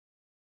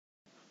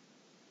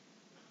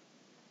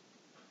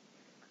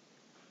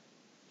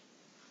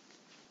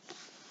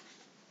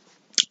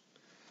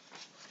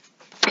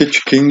Get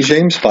your King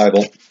James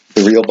Bible,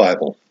 the real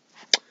Bible.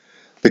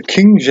 The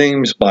King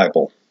James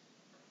Bible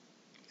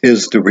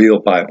is the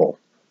real Bible.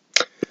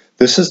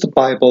 This is the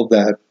Bible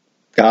that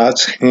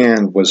God's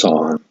hand was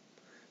on,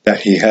 that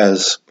He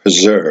has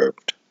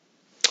preserved.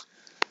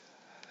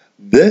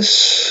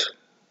 This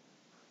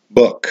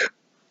book,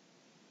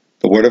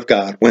 the Word of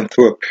God, went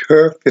through a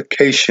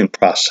purification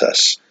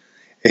process,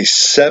 a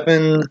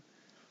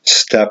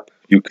 7-step,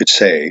 you could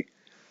say,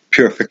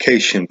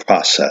 purification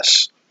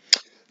process.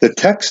 The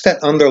text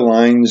that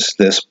underlines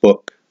this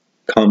book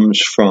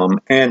comes from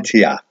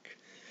Antioch.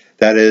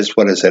 That is,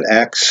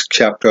 Acts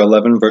chapter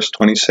 11, verse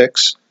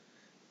 26,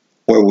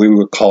 where we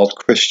were called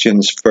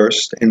Christians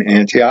first in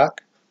Antioch.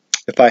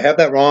 If I have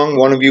that wrong,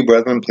 one of you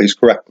brethren, please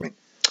correct me.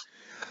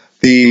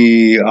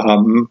 The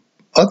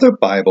other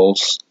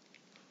Bibles,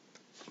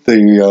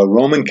 the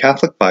Roman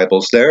Catholic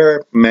Bibles,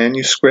 their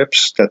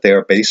manuscripts that they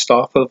are based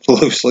off of,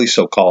 loosely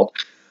so-called,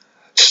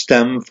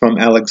 stem from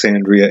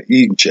Alexandria,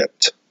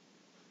 Egypt.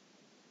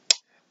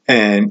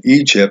 And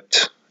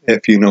Egypt,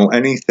 if you know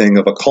anything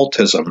of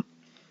occultism,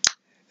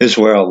 is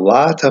where a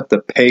lot of the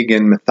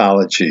pagan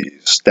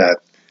mythologies that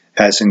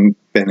hasn't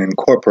been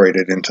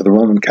incorporated into the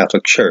Roman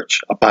Catholic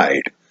Church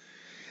abide.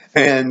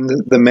 And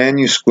the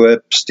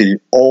manuscripts, the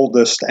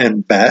oldest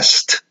and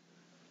best,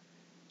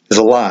 is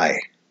a lie.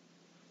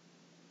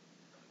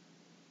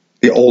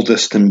 The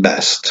oldest and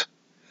best.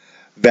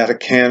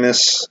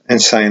 Vaticanus and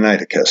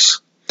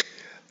Sinaiticus.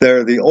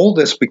 They're the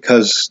oldest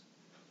because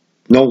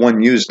no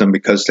one used them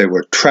because they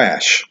were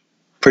trash,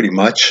 pretty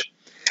much.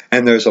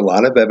 And there's a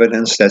lot of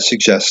evidence that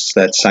suggests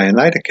that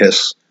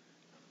Sinaiticus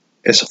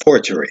is a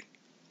forgery.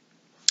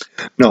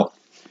 No,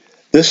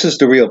 this is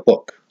the real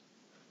book,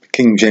 the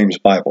King James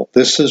Bible.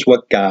 This is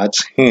what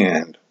God's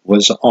hand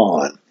was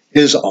on,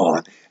 is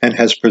on, and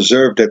has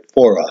preserved it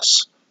for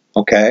us.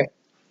 Okay?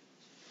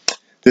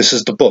 This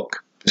is the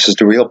book. This is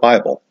the real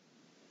Bible.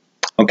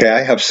 Okay,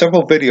 I have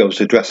several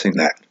videos addressing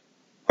that.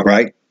 All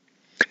right?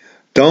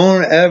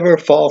 Don't ever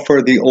fall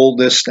for the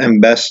oldest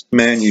and best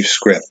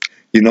manuscript.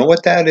 You know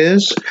what that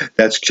is?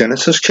 That's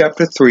Genesis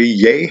chapter 3,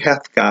 yea,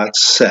 hath God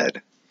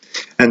said.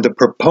 And the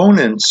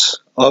proponents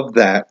of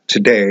that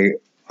today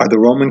are the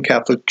Roman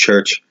Catholic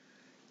Church,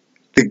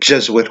 the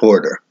Jesuit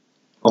order,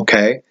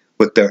 okay,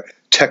 with their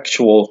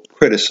textual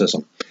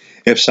criticism.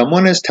 If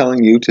someone is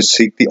telling you to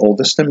seek the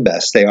oldest and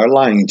best, they are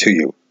lying to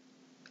you,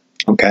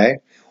 okay,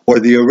 or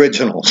the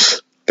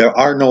originals. There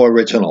are no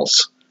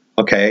originals,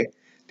 okay,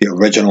 the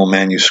original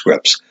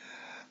manuscripts.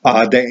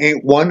 There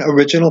ain't one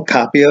original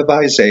copy of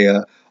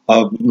Isaiah,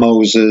 of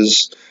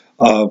Moses,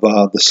 of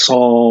the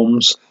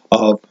Psalms,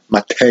 of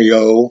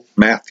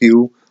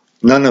Matthew,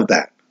 none of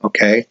that,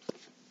 okay?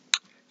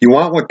 You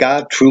want what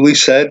God truly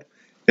said?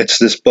 It's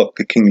this book,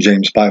 the King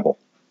James Bible,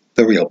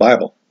 the real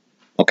Bible,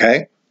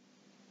 okay?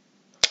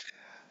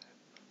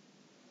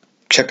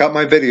 Check out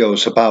my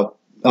videos about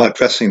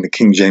addressing the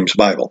King James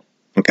Bible,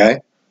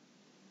 okay?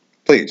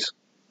 Please.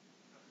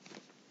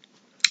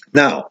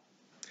 Now,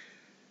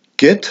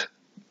 get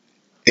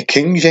a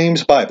King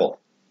James Bible.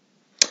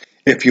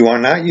 If you are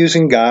not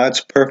using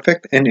God's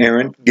perfect,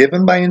 inerrant,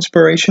 given by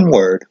inspiration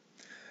word,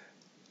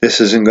 this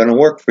isn't going to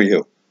work for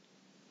you.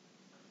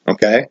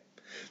 Okay?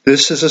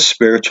 This is a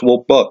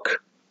spiritual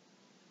book.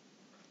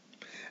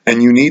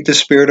 And you need the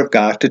Spirit of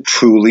God to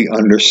truly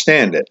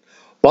understand it.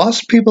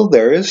 Lost people,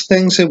 there is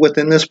things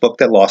within this book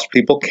that lost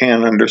people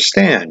can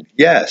understand.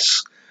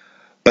 Yes.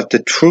 But to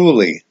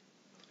truly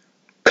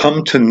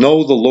come to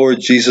know the Lord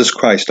Jesus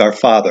Christ, our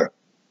Father,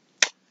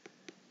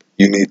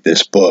 you need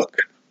this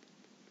book.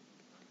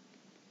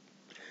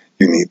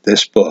 You need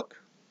this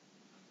book.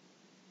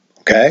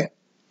 Okay?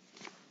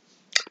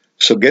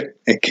 So get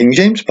a King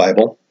James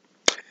Bible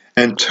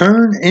and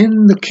turn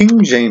in the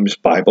King James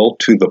Bible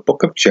to the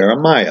book of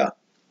Jeremiah.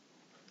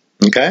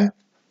 Okay?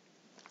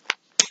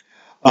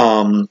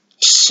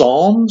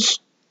 Psalms,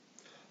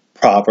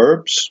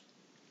 Proverbs,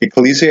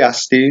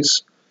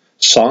 Ecclesiastes,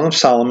 Song of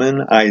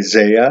Solomon,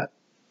 Isaiah,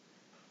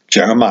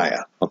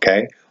 Jeremiah.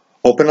 Okay?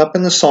 Open up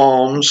in the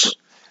Psalms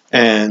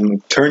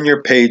and turn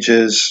your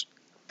pages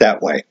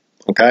that way.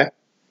 Okay?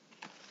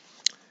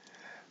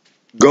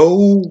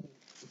 Go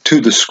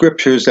to the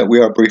scriptures that we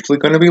are briefly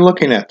going to be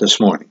looking at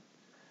this morning.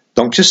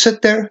 Don't just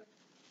sit there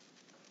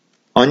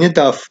on your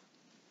duff.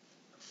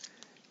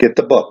 Get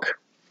the book.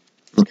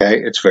 Okay?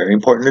 It's very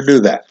important to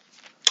do that.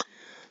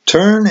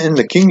 Turn in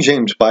the King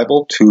James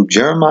Bible to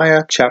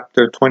Jeremiah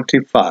chapter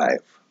 25.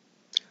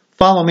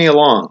 Follow me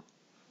along.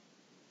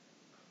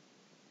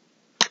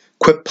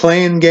 Quit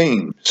playing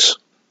games.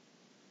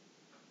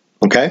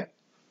 Okay?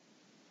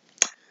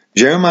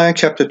 Jeremiah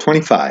chapter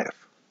 25.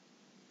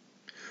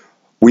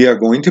 We are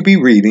going to be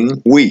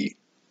reading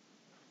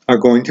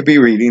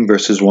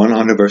verses 1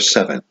 on to verse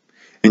 7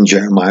 in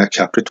Jeremiah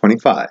chapter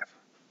 25.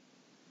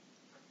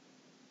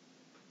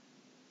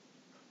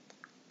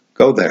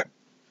 Go there.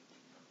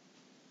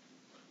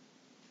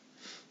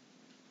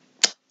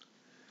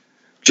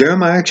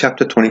 Jeremiah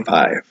chapter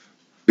 25,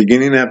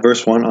 beginning at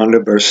verse 1 on to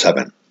verse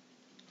 7.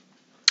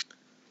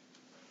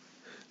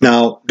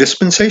 Now,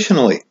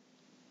 dispensationally,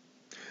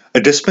 A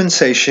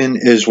dispensation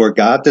is where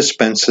God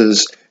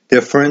dispenses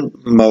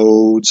different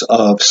modes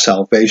of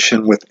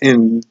salvation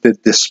within the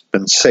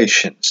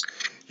dispensations.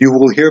 You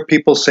will hear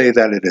people say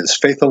that it is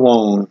faith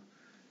alone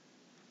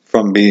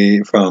from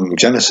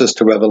Genesis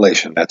to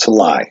Revelation. That's a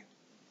lie.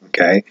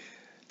 Okay?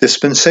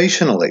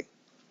 Dispensationally,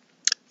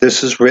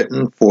 this is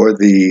written for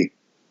the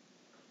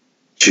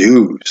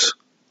Jews.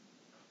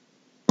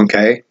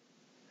 Okay?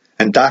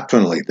 And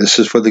doctrinally, this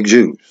is for the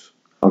Jews.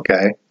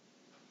 Okay?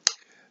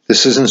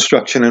 This is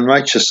instruction in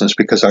righteousness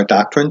because our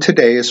doctrine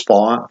today is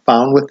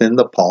found within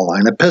the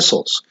Pauline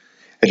epistles.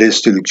 It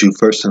is to the Jew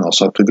first and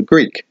also to the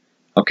Greek.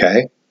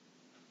 Okay?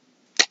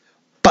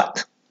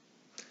 But,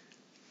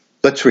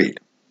 let's read.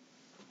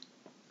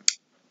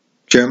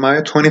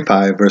 Jeremiah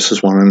 25,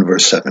 verses 1 and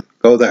verse 7.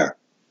 Go there.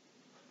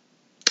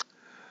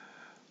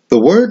 The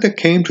word that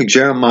came to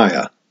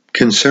Jeremiah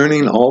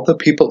concerning all the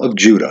people of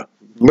Judah,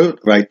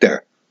 right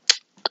there.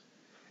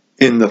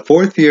 In the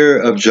 4th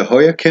year of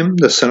Jehoiakim,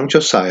 the son of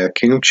Josiah,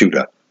 king of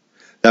Judah,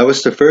 that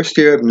was the 1st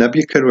year of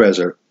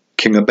Nebuchadnezzar,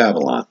 king of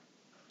Babylon,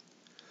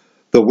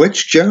 the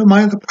which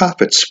Jeremiah the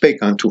prophet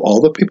spake unto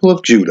all the people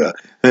of Judah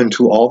and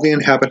to all the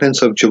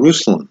inhabitants of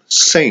Jerusalem,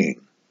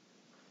 saying,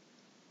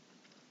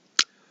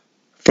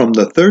 From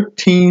the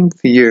 13th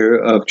year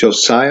of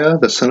Josiah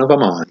the son of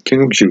Ammon,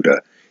 king of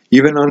Judah,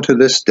 even unto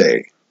this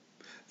day,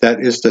 that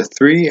is the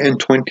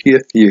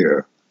 23rd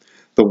year,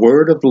 the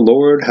word of the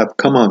Lord hath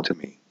come unto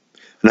me,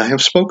 and I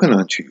have spoken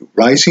unto you,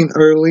 rising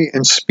early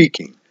and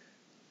speaking,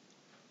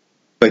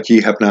 but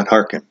ye have not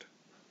hearkened.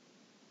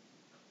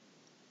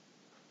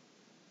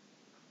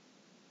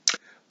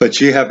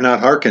 But ye have not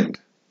hearkened.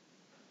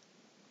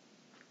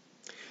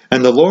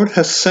 And the Lord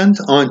hath sent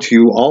unto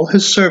you all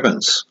his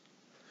servants,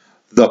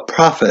 the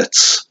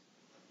prophets,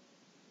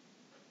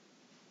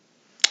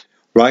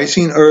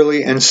 rising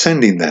early and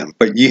sending them,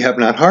 but ye have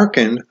not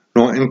hearkened,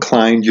 nor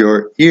inclined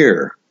your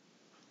ear.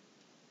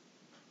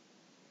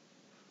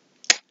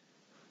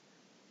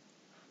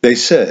 They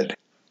said,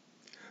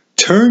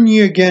 Turn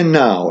ye again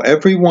now,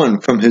 every one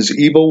from his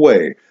evil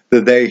way.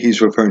 He's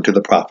referring to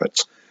the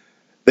prophets.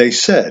 They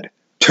said,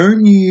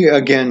 Turn ye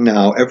again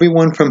now, every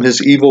one from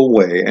his evil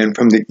way, and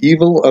from the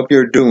evil of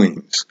your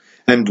doings,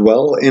 and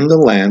dwell in the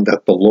land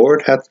that the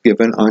Lord hath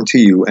given unto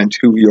you and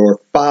to your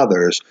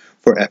fathers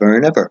forever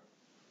and ever.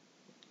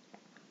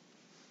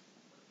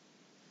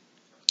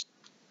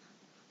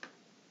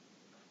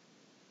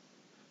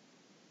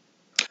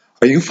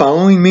 Are you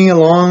following me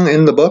along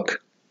in the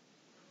book?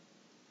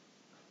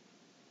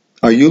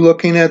 Are you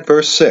looking at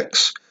verse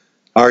 6?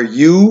 Are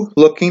you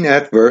looking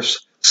at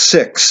verse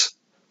 6?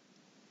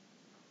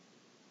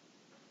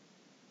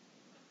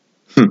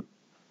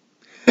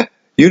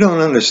 You don't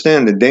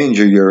understand the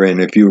danger you're in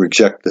if you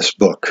reject this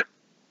book.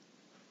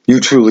 You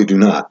truly do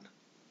not.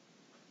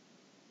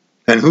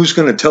 And who's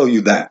going to tell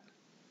you that?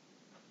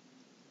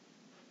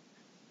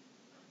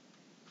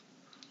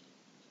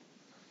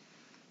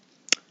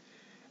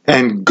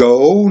 And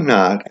go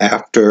not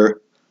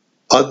after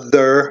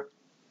other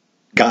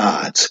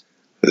gods,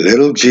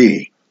 little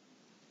g,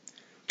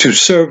 to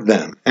serve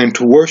them and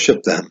to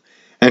worship them,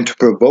 and to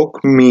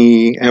provoke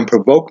me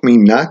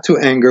not to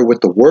anger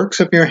with the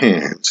works of your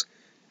hands,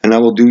 and I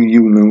will do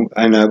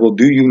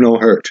you no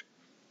hurt.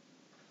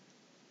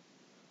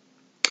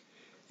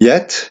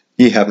 Yet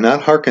ye have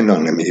not hearkened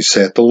unto me,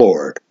 saith the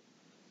Lord,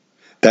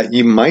 that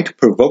ye might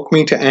provoke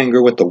me to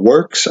anger with the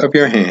works of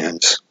your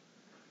hands,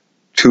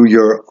 to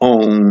your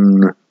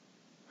own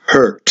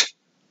hurt.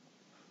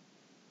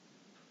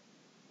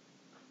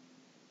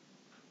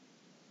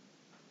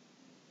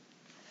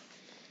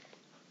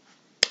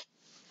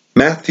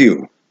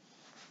 Matthew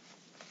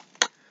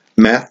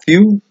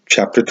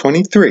chapter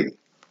 23.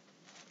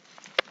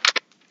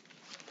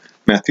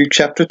 Matthew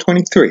chapter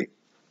 23.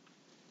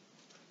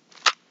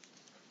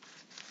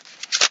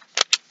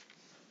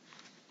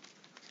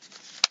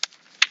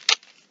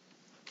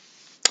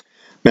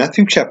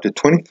 Matthew chapter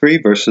 23,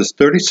 verses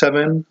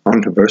 37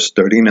 on to verse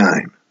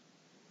 39.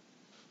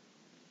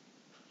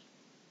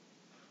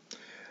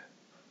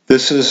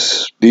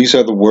 These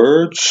are the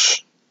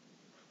words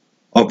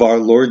of our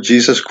Lord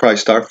Jesus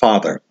Christ, our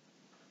Father.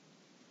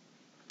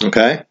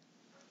 Okay?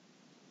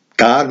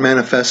 God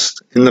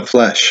manifest in the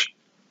flesh.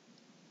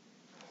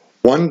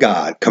 One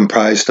God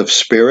comprised of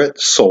spirit,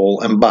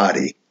 soul, and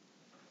body.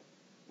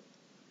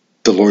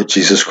 The Lord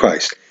Jesus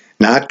Christ.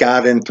 Not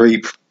God in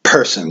three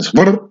persons.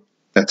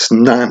 That's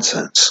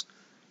nonsense.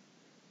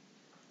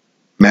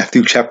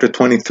 Matthew chapter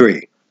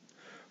 23,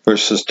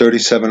 verses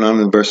 37 on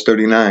to verse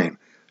 39.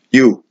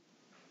 You,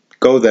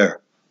 go there.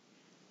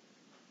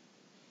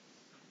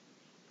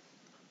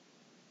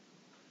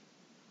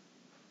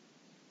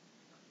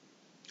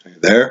 Are you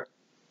there?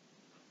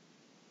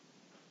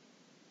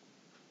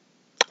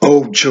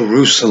 O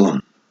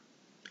Jerusalem,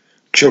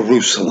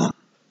 Jerusalem,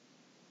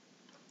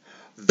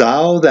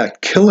 thou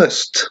that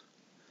killest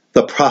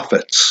the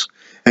prophets,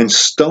 and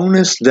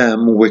stonest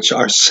them which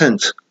are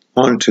sent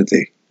unto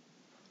thee.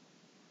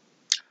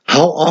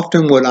 How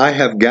often would I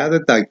have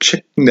gathered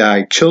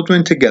thy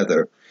children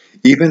together,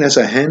 even as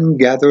a hen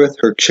gathereth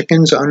her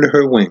chickens under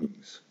her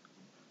wings,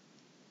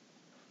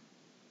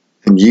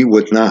 and ye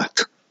would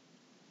not.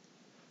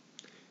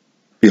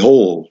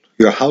 Behold,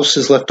 your house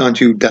is left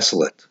unto you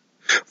desolate.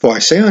 For I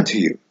say unto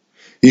you,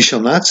 ye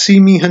shall not see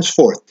me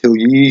henceforth, till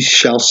ye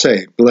shall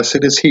say,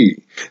 Blessed is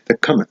he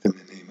that cometh in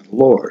the name of the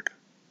Lord.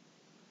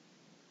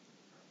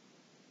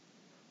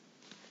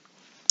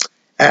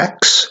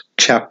 Acts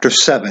chapter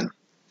 7.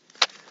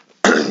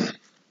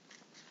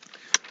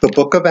 The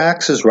book of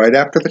Acts is right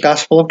after the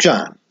Gospel of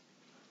John.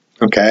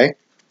 Okay?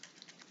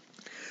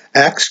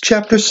 Acts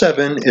chapter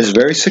 7 is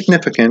very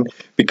significant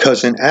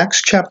because in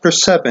Acts chapter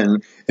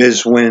 7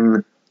 is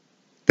when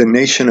the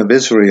nation of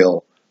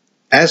Israel,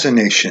 as a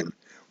nation,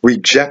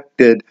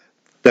 rejected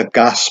the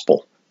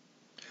gospel,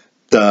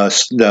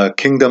 the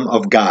kingdom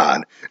of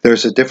God.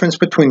 There's a difference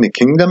between the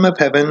kingdom of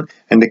heaven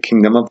and the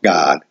kingdom of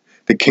God.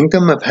 The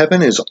kingdom of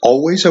heaven is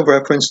always a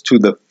reference to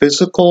the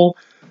physical,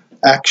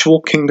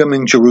 actual kingdom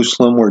in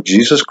Jerusalem where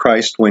Jesus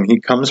Christ, when he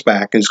comes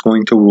back, is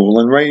going to rule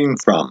and reign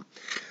from.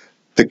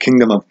 The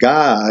kingdom of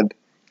God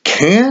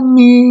can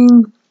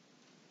mean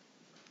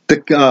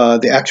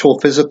the actual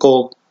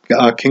physical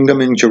kingdom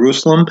in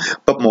Jerusalem,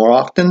 but more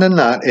often than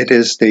not, it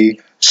is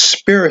the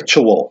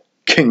spiritual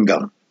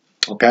kingdom.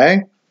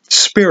 Okay?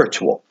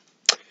 Spiritual.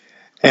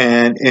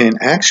 And in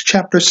Acts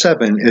chapter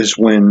 7 is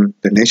when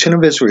the nation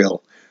of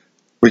Israel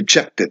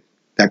rejected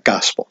that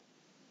gospel.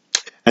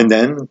 And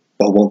then,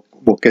 well,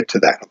 we'll get to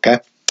that, okay?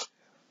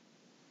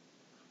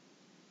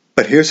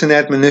 But here's an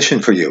admonition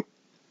for you.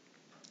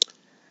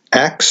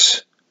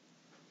 Acts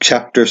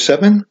chapter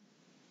 7,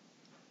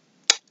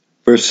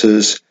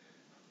 verses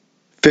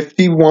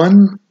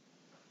 51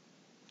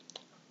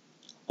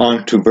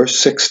 on to verse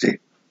 60.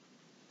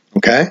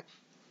 Okay?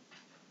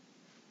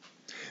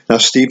 Now,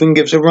 Stephen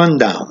gives a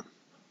rundown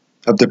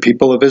of the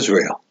people of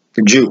Israel,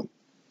 the Jew.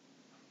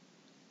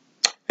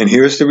 And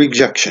here's the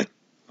rejection.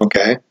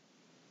 Okay?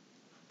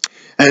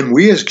 And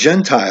we as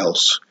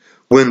Gentiles,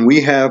 when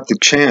we have the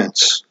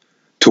chance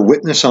to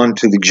witness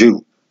unto the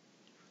Jew,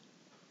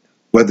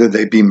 whether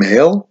they be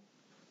male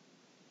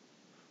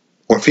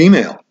or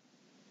female,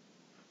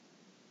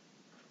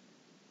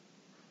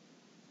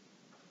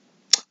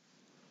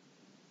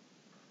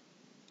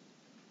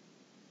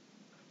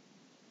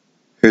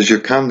 here's your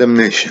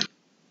condemnation.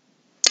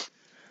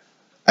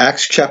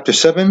 Acts chapter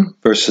 7,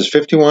 verses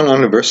 51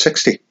 on to verse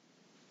 60.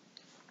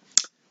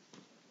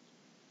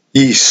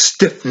 Ye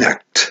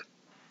stiff-necked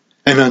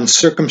and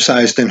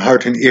uncircumcised in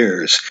heart and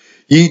ears,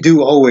 ye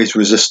do always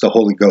resist the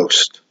Holy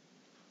Ghost.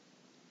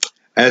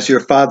 As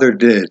your fathers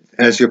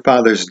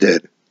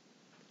did,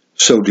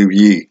 so do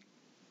ye.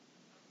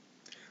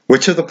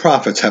 Which of the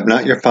prophets have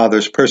not your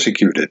fathers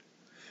persecuted?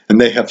 And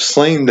they have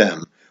slain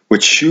them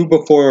which shew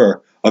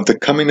before of the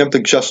coming of the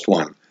just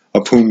one,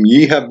 of whom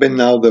ye have been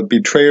now the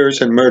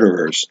betrayers and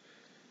murderers,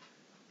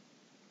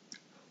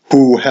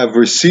 who have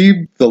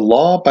received the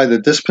law by the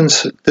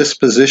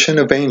disposition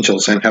of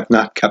angels and have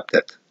not kept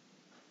it.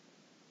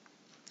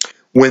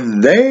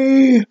 When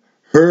they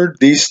heard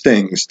these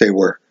things, they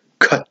were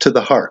cut to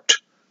the heart.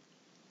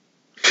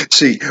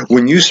 See,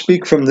 when you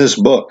speak from this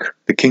book,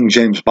 the King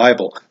James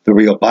Bible, the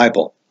real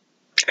Bible,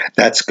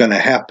 that's going to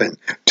happen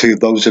to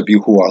those of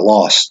you who are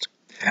lost.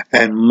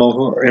 And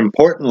more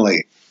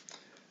importantly,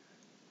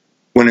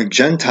 when a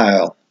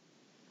Gentile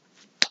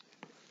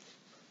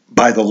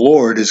by the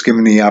Lord is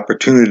given the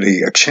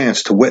opportunity, a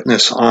chance to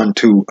witness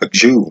unto a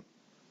Jew,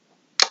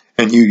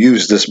 and you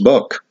use this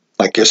book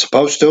like you're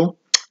supposed to,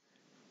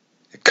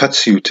 it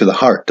cuts you to the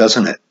heart,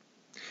 doesn't it?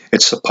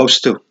 It's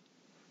supposed to.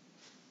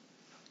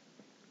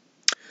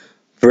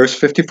 Verse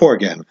 54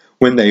 again.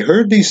 When they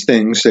heard these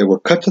things, they were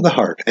cut to the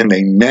heart, and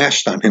they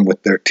gnashed on him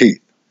with their teeth.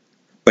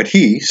 But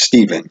he,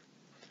 Stephen,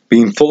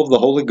 being full of the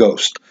Holy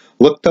Ghost,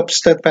 looked up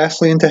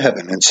steadfastly into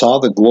heaven, and saw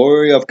the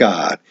glory of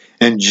God,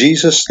 and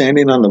Jesus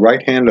standing on the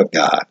right hand of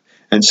God,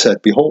 and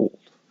said, Behold,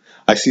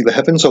 I see the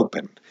heavens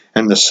opened,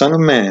 and the Son of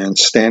Man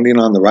standing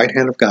on the right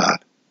hand of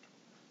God.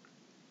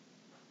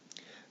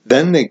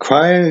 Then they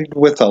cried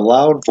with a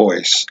loud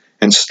voice,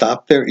 and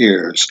stopped their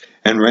ears,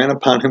 and ran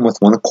upon him with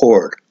one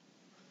accord,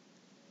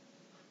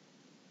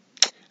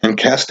 and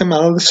cast him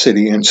out of the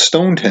city, and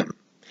stoned him.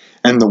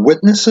 And the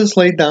witnesses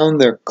laid down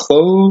their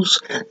clothes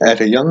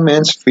at a young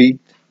man's feet,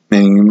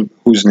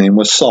 whose name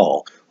was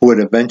Saul, who would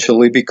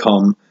eventually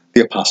become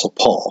the Apostle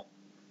Paul,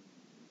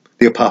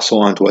 the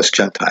apostle unto us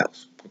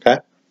Gentiles. Okay?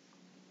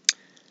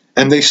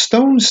 And they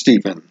stoned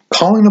Stephen,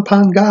 calling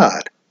upon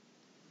God.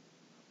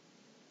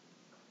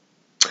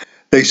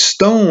 They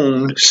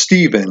stoned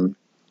Stephen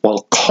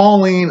while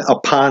calling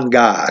upon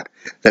God.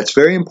 That's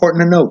very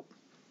important to note.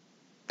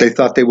 They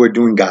thought they were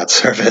doing God's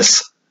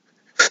service.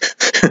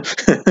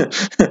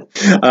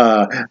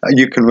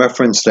 You can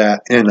reference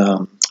that in,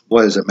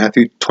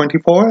 Matthew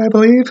 24, I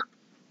believe?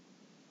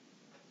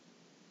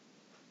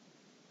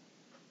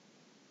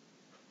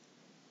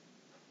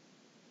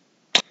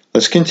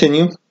 Let's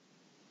continue.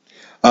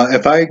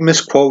 If I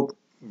misquote,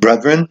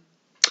 brethren,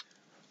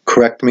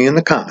 correct me in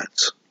the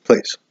comments,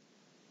 please.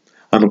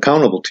 I'm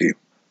accountable to you.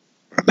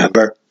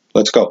 Remember?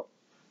 Let's go.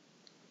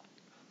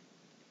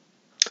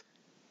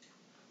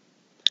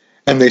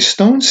 And they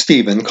stoned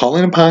Stephen,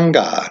 calling upon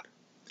God,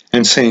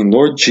 and saying,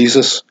 Lord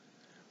Jesus,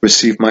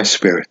 receive my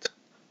spirit.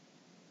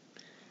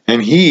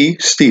 And he,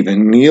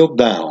 Stephen, kneeled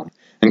down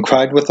and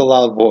cried with a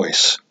loud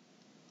voice,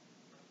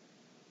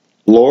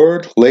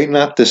 Lord, lay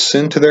not this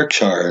sin to their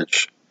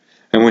charge.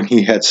 And when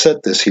he had said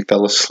this, he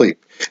fell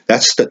asleep.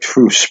 That's the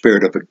true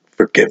spirit of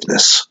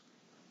forgiveness.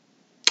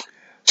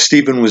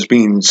 Stephen was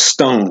being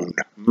stoned,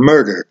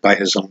 murdered by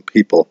his own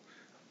people.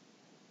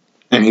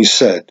 And he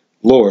said,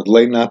 Lord,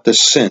 lay not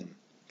this sin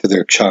to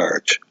their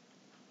charge.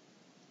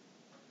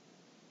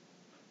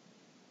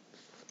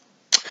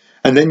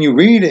 And then you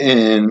read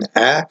in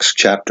Acts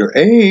chapter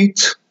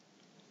 8,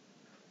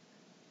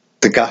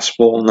 the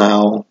gospel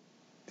now,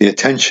 the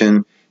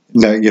attention,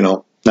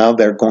 now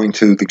they're going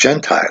to the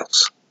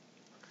Gentiles.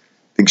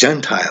 The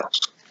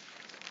Gentiles.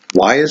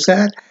 Why is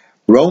that?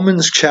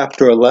 Romans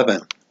chapter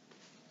 11.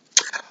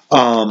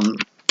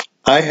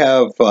 I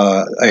have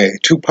a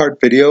two-part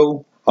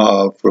video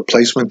of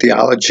replacement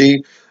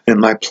theology in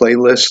my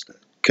playlist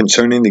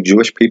concerning the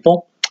Jewish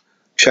people.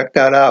 Check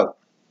that out.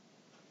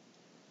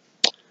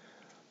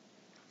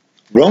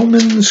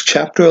 Romans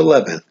chapter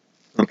 11.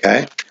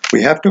 Okay?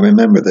 We have to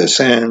remember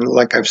this. And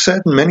like I've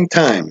said many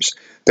times,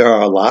 there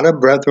are a lot of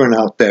brethren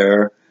out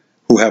there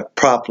who have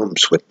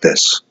problems with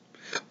this.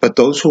 But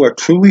those who are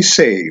truly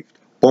saved,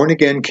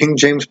 born-again, King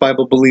James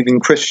Bible-believing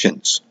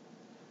Christians,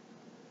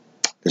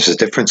 there's a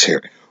difference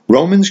here.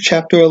 Romans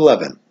chapter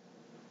 11,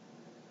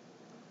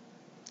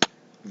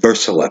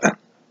 verse 11.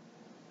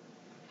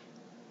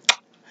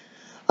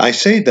 I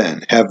say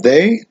then, have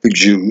they, the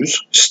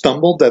Jews,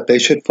 stumbled that they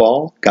should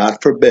fall? God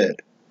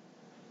forbid.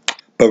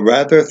 But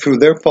rather through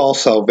their fall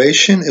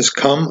salvation is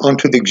come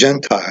unto the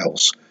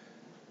Gentiles,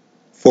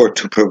 for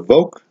to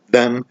provoke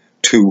them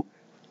to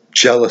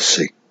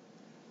jealousy.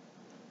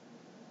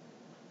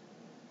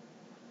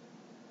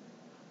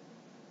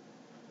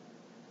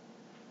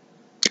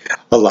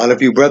 A lot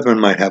of you brethren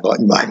might have,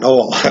 I know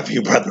a lot of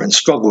you brethren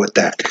struggle with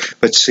that.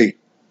 But see,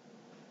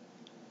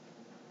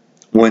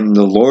 when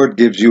the Lord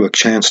gives you a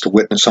chance to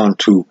witness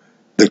unto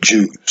the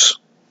Jews,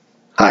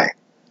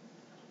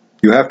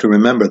 you have to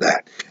remember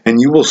that.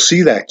 And you will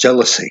see that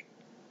jealousy.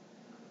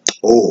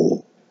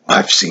 Oh,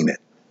 I've seen it.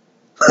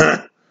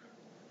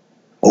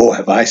 Oh,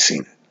 have I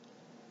seen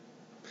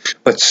it.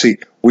 But see,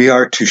 we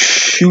are to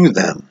shew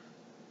them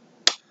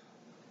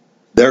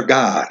their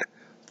God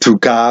through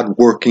God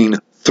working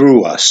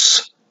through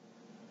us.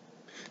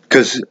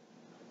 Because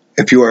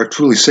if you are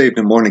truly saved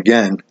and born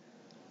again,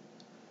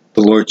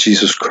 the Lord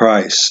Jesus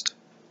Christ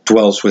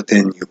dwells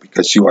within you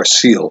because you are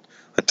sealed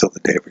until the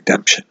day of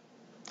redemption.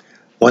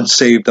 Once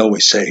saved,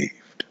 always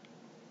saved.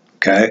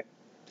 Okay?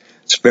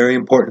 It's very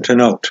important to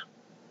note.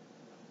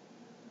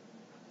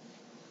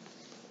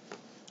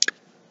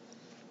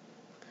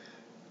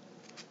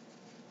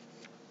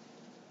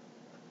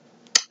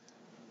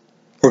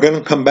 We're going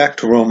to come back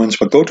to Romans,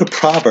 but go to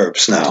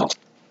Proverbs now,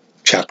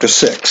 chapter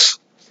 6.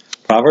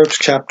 Proverbs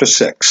chapter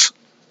 6.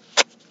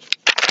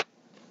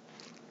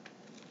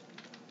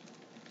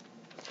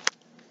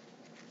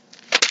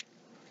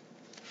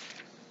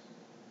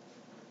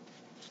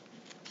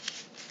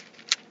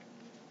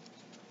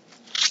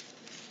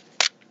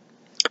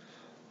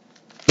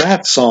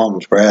 Not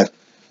Psalms, Brad.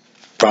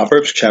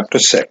 Proverbs chapter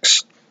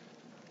 6.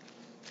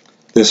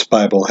 This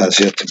Bible has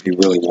yet to be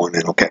really worn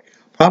in. Okay.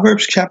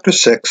 Proverbs chapter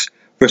 6,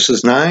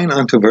 verses 9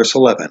 unto verse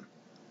 11.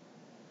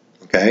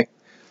 Okay.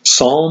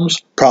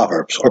 Psalms,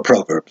 Proverbs, or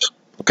Proverbs.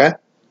 Okay.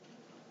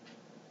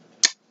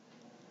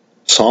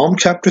 Psalm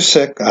chapter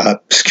 6,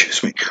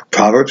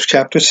 Proverbs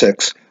chapter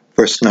 6,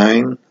 verse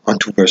 9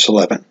 unto verse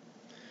 11.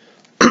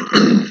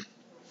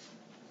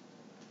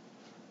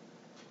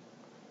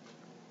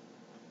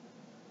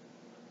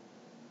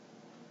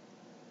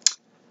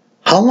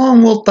 How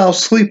long wilt thou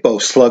sleep, O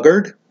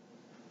sluggard?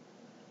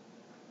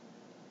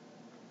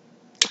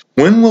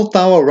 When wilt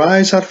thou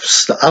arise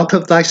out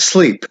of thy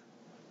sleep?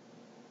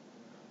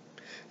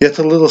 Yet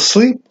a little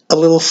sleep, a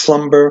little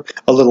slumber,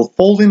 a little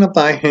folding of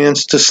thy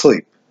hands to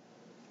sleep.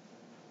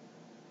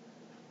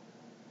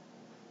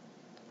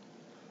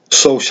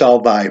 So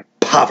shall thy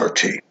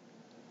poverty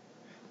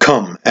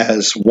come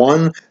as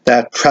one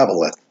that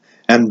travelleth,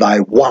 and thy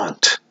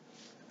want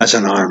as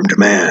an armed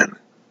man.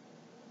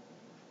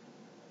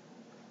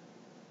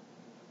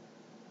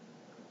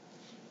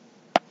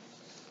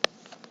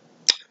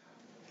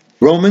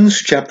 Romans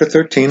chapter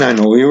 13, I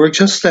know we were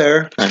just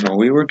there.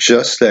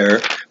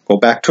 Go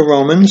back to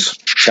Romans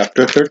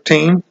chapter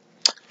 13.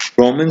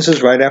 Romans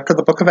is right after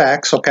the book of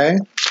Acts, okay?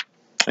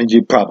 And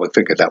you probably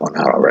figured that one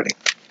out already.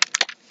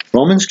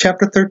 Romans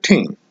chapter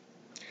 13,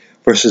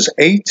 verses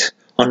 8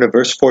 on to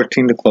verse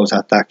 14 to close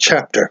out that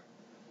chapter.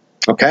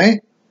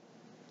 Okay?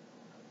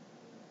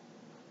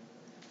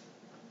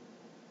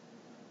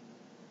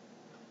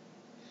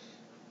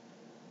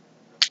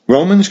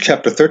 Romans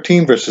chapter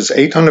 13, verses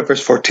 8 on to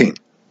verse 14.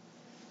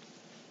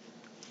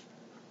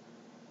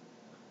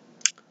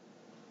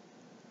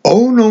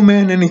 Owe no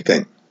man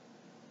anything,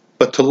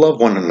 but to love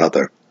one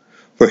another.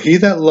 For he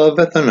that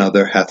loveth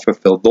another hath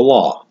fulfilled the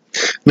law.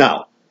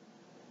 Now,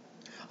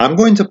 I'm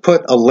going to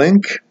put a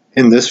link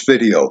in this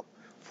video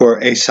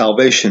for a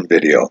salvation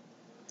video.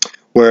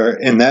 where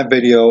in that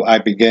video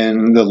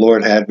the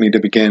Lord had me to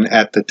begin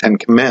at the 10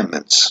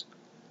 Commandments,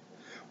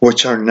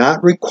 which are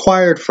not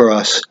required for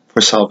us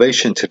for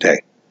salvation today.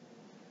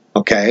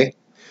 Okay?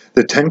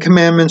 The 10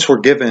 Commandments were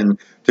given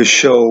to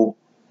show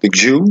the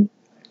Jew,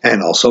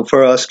 and also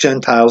for us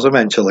Gentiles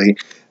eventually,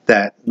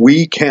 that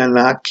we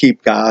cannot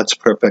keep God's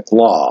perfect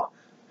law,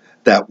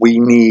 that we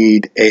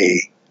need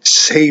a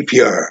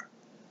Savior.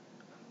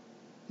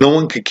 No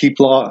one could keep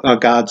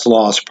God's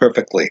laws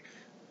perfectly.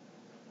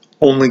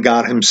 Only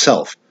God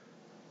himself.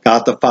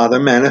 God the Father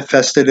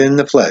manifested in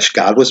the flesh.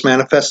 God was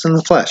manifest in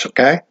the flesh,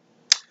 okay?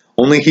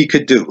 Only he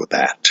could do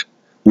that.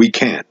 We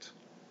can't.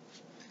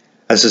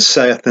 As it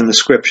saith in the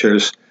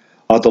scriptures,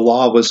 the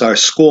law was our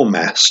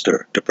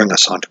schoolmaster to bring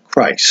us unto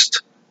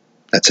Christ.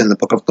 That's in the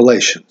book of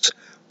Galatians.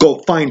 Go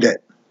find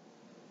it.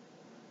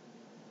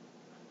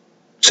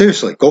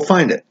 Seriously, go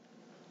find it.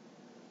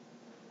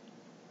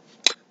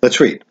 Let's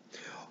read.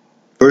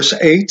 Verse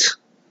 8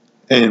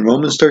 and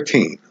Romans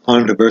 13,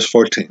 on to verse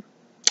 14.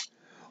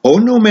 Owe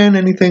no man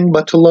anything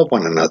but to love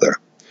one another,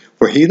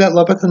 for he that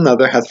loveth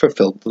another hath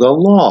fulfilled the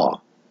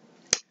law.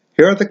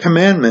 Here are the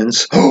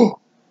commandments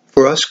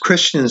for us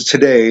Christians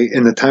today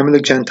in the time of the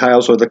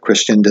Gentiles or the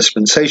Christian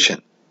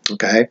dispensation.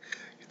 Okay?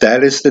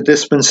 That is the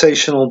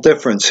dispensational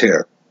difference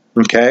here.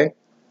 Okay?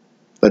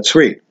 Let's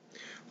read.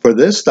 For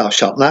this, thou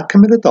shalt not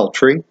commit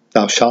adultery,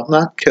 thou shalt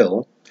not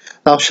kill,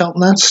 thou shalt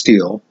not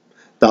steal,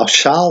 thou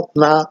shalt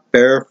not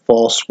bear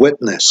false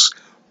witness.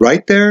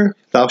 Right there,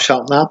 thou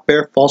shalt not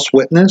bear false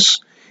witness.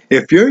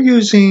 If you're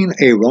using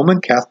a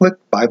Roman Catholic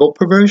Bible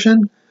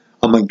perversion,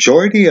 a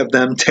majority of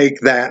them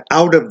take that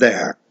out of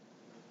there.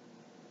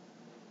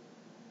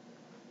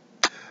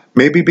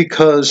 Maybe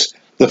because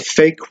the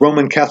fake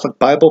Roman Catholic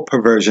Bible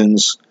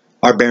perversions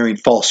are bearing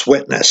false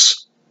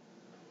witness.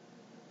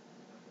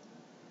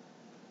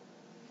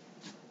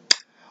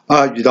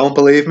 You don't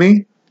believe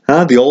me?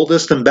 Huh? The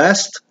oldest and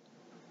best?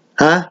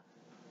 Huh?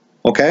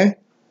 Okay?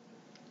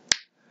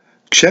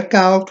 Check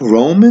out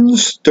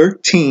Romans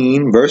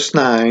 13, verse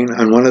 9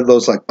 on one of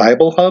those like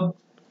Bible Hub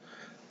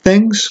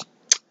things.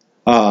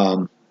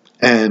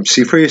 And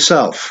see for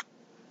yourself.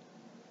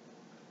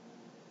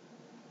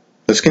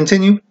 Let's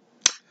continue.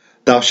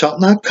 Thou shalt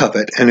not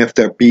covet, and if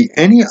there be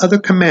any other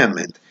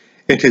commandment,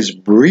 it is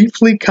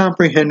briefly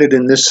comprehended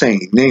in this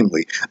saying,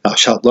 namely, thou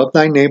shalt love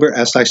thy neighbor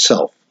as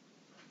thyself.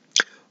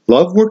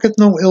 Love worketh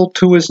no ill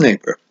to his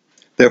neighbor.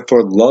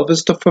 Therefore, love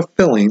is the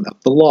fulfilling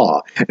of the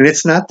law. And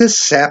it's not this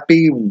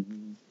sappy,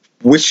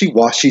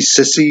 wishy-washy,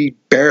 sissy,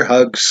 bear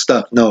hug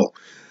stuff. No.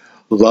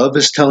 Love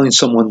is telling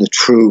someone the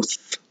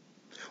truth.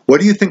 What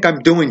do you think I'm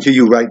doing to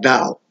you right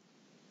now?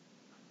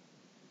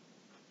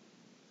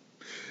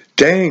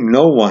 There ain't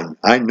no one,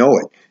 I know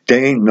it,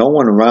 there ain't no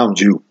one around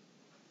you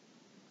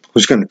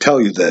who's going to tell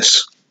you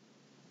this.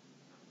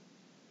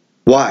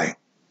 Why?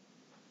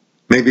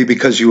 Maybe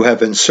because you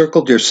have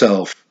encircled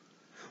yourself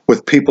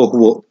with people who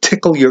will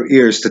tickle your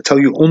ears to tell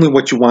you only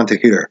what you want to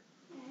hear.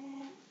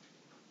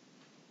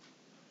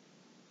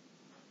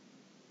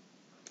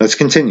 Let's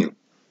continue.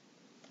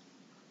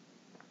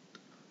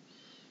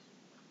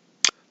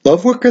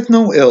 Love worketh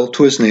no ill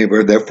to his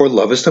neighbor, therefore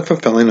love is the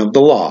fulfilling of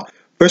the law.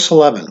 Verse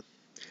 11.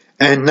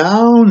 And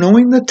now,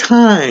 knowing the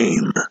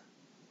time.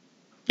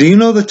 Do you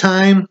know the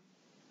time?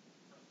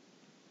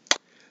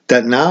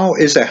 That now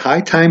is a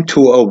high time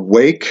to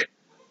awake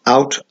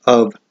out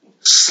of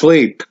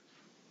sleep.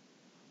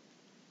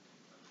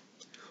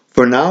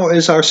 For now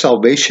is our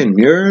salvation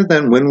nearer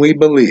than when we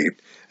believed.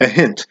 A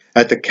hint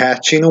at the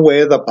catching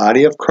away of the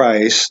body of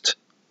Christ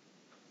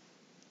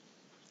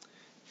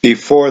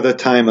before the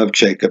time of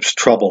Jacob's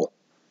trouble.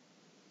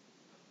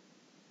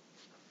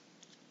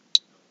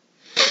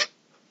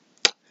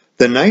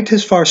 The night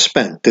is far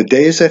spent, the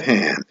day is at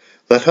hand.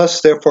 Let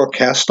us therefore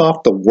cast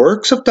off the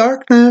works of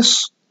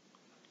darkness,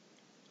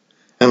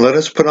 and let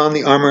us put on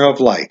the armor of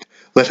light.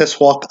 Let us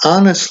walk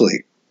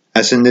honestly,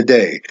 as in the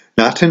day,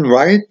 not in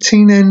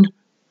rioting and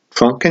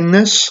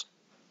drunkenness,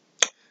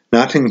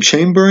 not in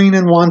chambering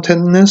and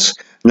wantonness,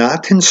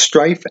 not in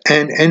strife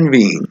and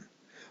envying,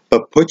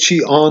 but put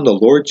ye on the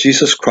Lord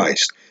Jesus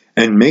Christ,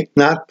 and make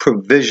not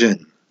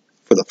provision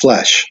for the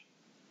flesh,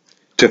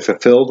 to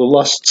fulfill the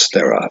lusts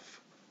thereof.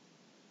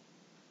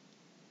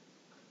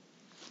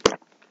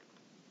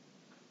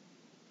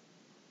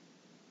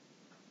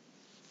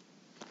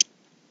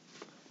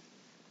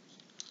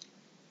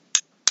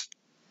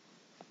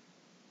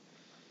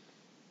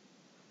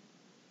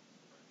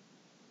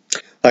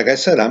 Like I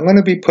said, I'm going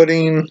to be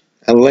putting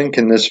a link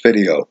in this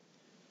video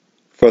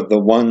for the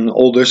one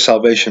older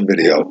salvation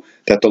video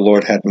that the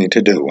Lord had me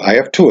to do. I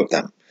have two of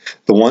them.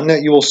 The one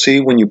that you will see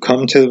when you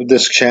come to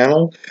this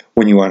channel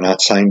when you are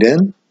not signed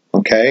in,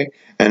 okay?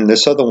 And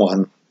this other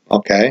one,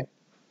 okay?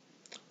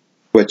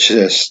 Which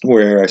is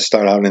where I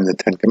start out in the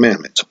 10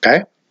 Commandments,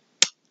 okay?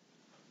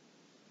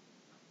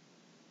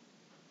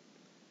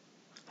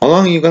 How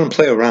long are you going to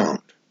play around?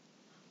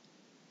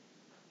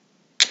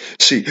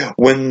 See,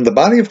 when the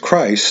body of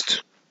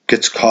Christ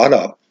gets caught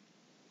up,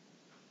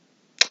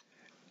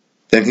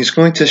 then he's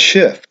going to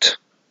shift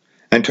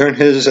and turn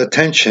his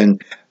attention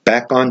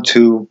back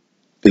onto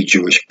the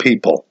Jewish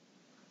people.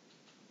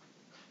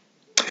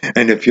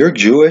 And if you're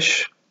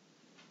Jewish,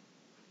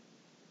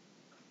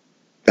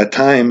 that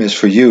time is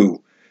for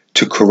you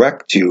to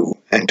correct you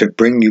and to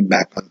bring you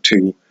back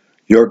unto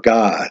your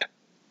God.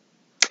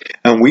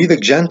 And we, the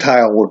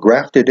Gentile, were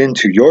grafted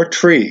into your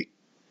tree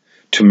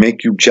to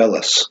make you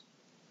jealous.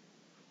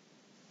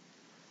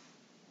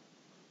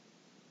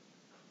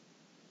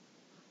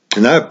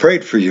 And I have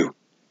prayed for you.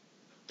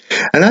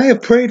 And I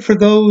have prayed for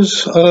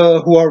those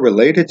who are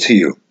related to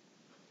you.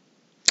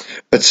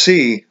 But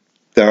see,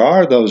 there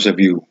are those of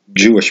you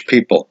Jewish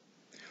people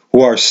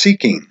who are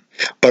seeking,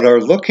 but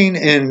are looking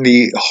in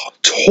the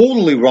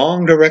totally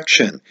wrong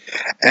direction.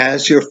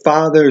 As your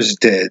fathers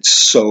did,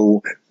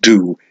 so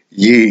do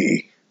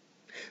ye.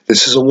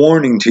 This is a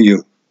warning to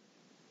you.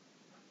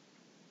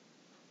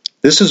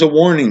 This is a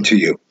warning to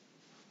you.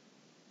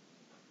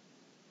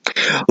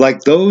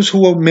 Like those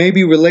who may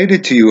be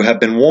related to you have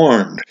been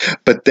warned,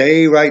 but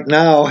they right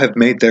now have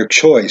made their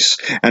choice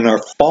and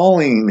are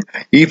falling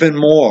even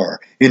more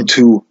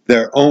into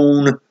their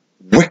own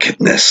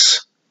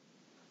wickedness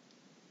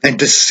and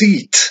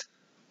deceit.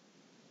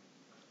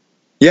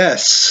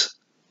 Yes,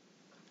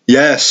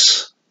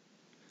 yes,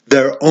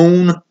 their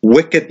own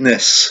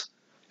wickedness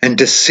and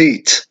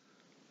deceit.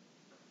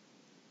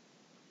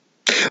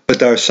 But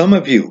there are some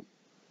of you,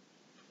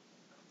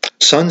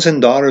 sons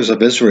and daughters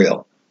of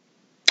Israel,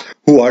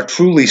 who are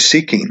truly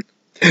seeking.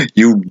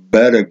 You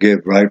better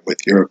get right with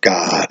your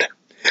God.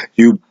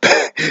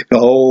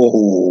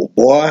 Oh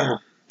boy,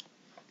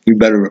 you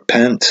better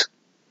repent.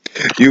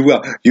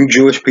 You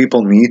Jewish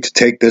people need to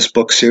take this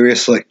book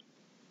seriously.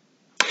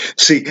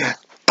 See,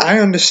 I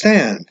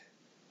understand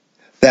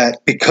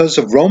that because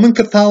of Roman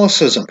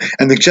Catholicism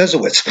and the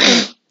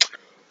Jesuits,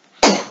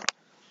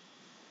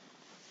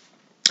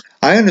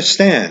 I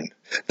understand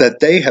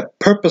that they have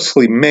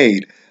purposely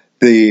made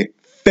the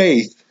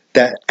faith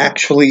that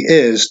actually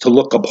is to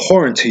look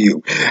abhorrent to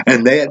you.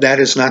 And that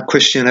is not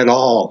Christian at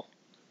all.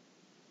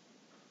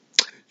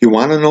 You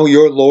want to know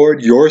your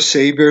Lord, your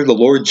Savior, the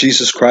Lord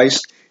Jesus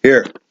Christ?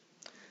 Here,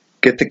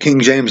 get the King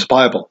James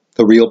Bible,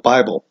 the real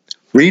Bible.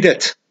 Read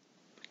it.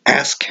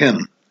 Ask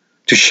Him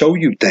to show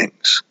you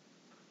things.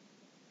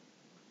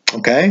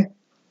 Okay?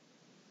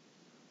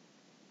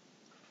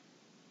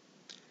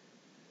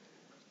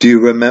 Do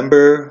you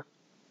remember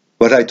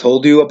what I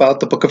told you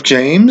about the book of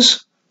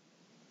James?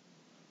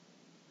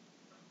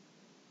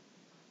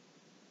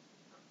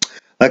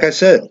 Like I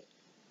said,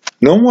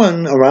 no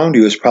one around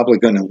you is probably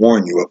going to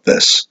warn you of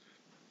this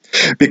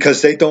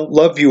because they don't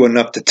love you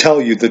enough to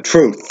tell you the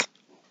truth.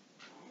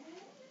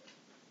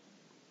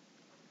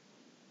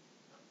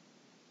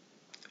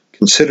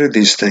 Consider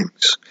these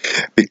things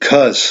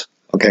because,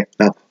 okay,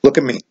 now look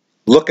at me.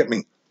 Look at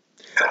me.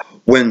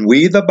 When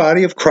we, the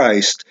body of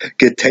Christ,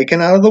 get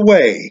taken out of the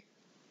way,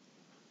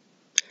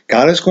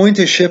 God is going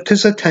to shift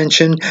His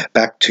attention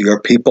back to your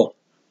people.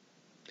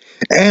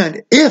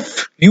 And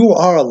if you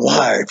are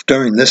alive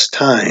during this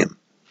time,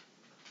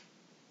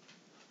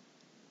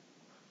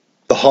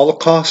 the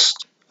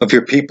Holocaust of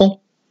your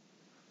people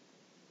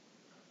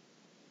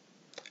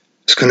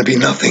is going to be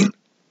nothing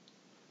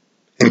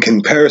in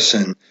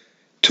comparison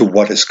to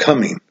what is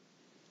coming.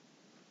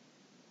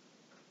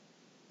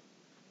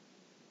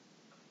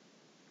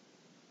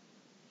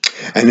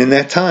 And in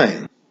that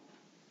time,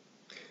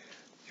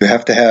 you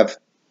have to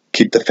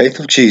keep the faith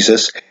of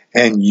Jesus,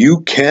 and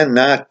you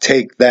cannot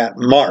take that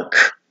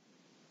mark,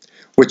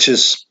 which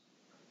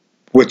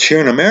here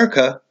in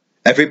America,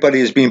 everybody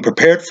is being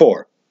prepared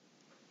for.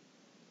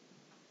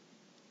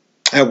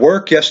 At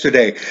work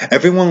yesterday,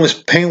 everyone was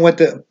paying with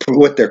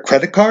their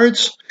credit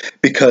cards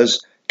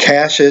because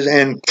cash is,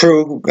 and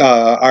true,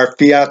 our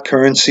fiat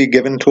currency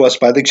given to us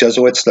by the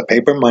Jesuits, the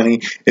paper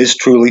money, is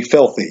truly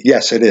filthy.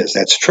 Yes, it is.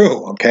 That's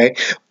true, okay?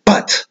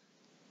 But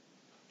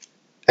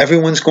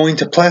everyone's going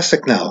to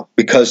plastic now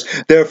because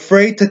they're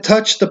afraid to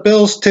touch the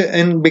bills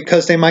and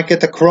because they might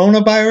get the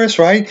coronavirus,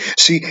 right?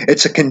 See,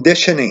 it's a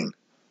conditioning.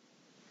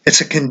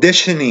 It's a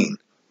conditioning.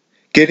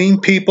 Getting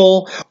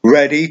people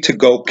ready to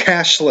go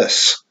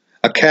cashless.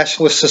 A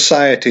cashless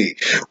society,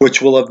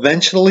 which will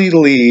eventually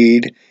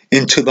lead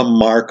into the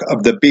mark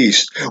of the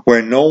beast,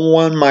 where no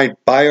one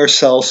might buy or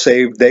sell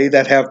save they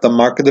that have the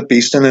mark of the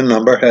beast and the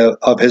number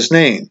of his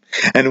name.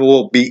 And it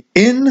will be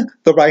in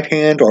the right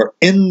hand or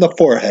in the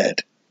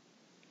forehead.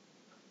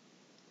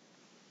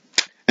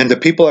 And the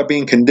people are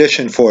being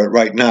conditioned for it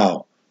right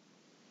now.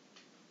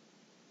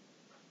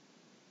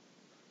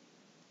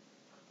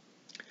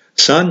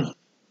 Son,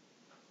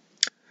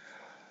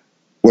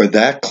 we're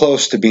that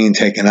close to being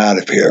taken out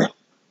of here.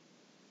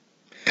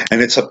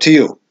 And it's up to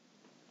you.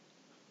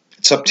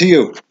 It's up to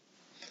you.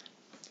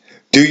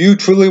 Do you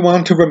truly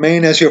want to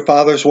remain as your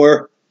fathers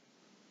were?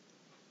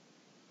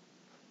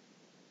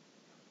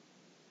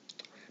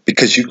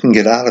 Because you can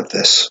get out of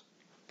this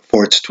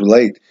before it's too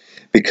late.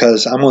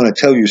 Because I'm going to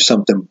tell you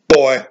something,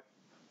 boy.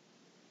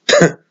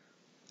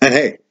 And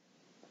hey,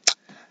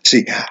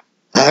 see,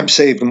 I'm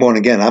saved and born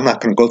again. I'm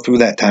not going to go through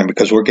that time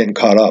because we're getting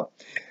caught up.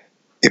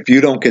 If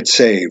you don't get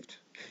saved,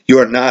 you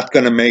are not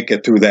going to make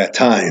it through that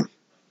time.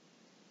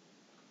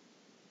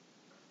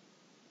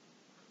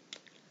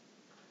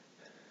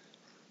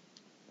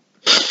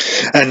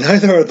 And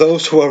neither are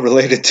those who are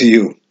related to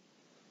you.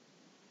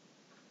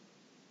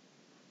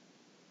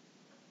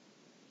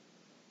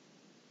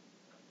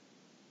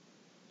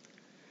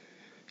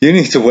 You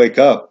need to wake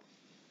up.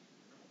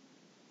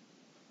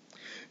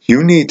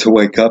 You need to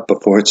wake up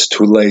before it's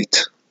too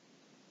late.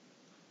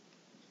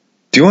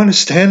 Do you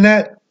understand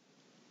that?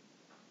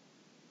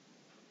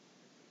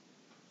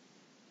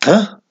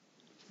 Huh?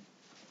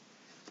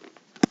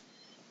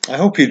 I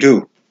hope you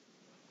do.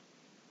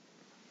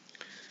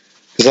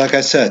 Because like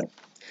I said,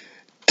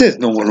 there's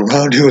no one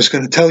around you who's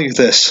going to tell you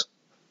this.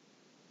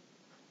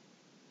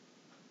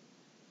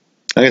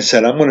 Like I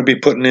said, I'm going to be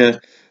putting in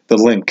the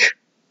link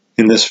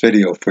in this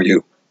video for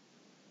you.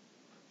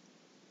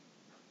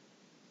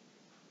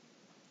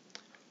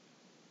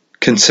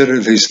 Consider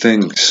these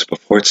things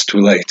before it's too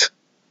late.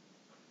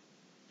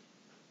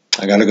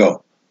 I gotta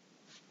go.